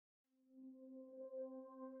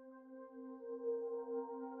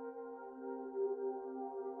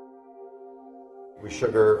We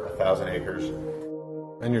sugar 1,000 acres.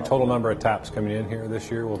 And your total number of taps coming in here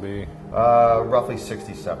this year will be? Roughly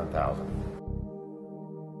 67,000.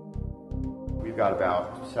 We've got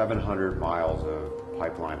about 700 miles of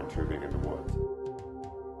pipeline and tubing in the woods.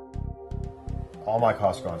 All my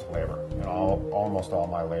costs go into labor, and almost all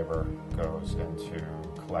my labor goes into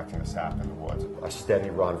collecting the sap in the woods. A steady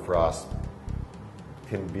run for us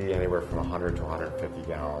can be anywhere from 100 to 150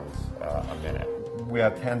 gallons a minute. We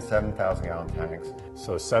have 10 7,000 gallon tanks.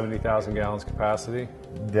 So 70,000 gallons capacity?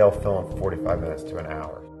 They'll fill in 45 minutes to an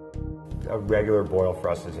hour. A regular boil for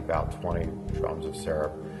us is about 20 drums of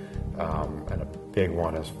syrup, and a big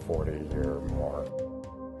one is 40 or more.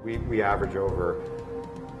 We average over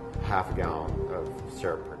half a gallon of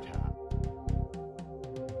syrup per tap.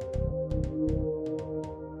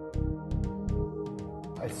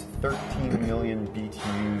 It's 13 million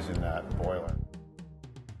BTUs in that boiler.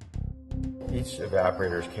 Each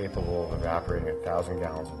evaporator is capable of evaporating 1,000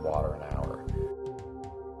 gallons of water an hour.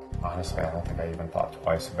 Honestly, I don't think I even thought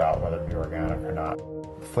twice about whether to be organic or not.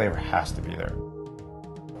 The flavor has to be there.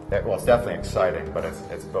 Well, it's definitely exciting, but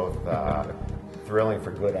it's both thrilling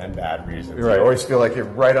for good and bad reasons. Right. You always feel like you're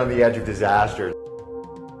right on the edge of disaster.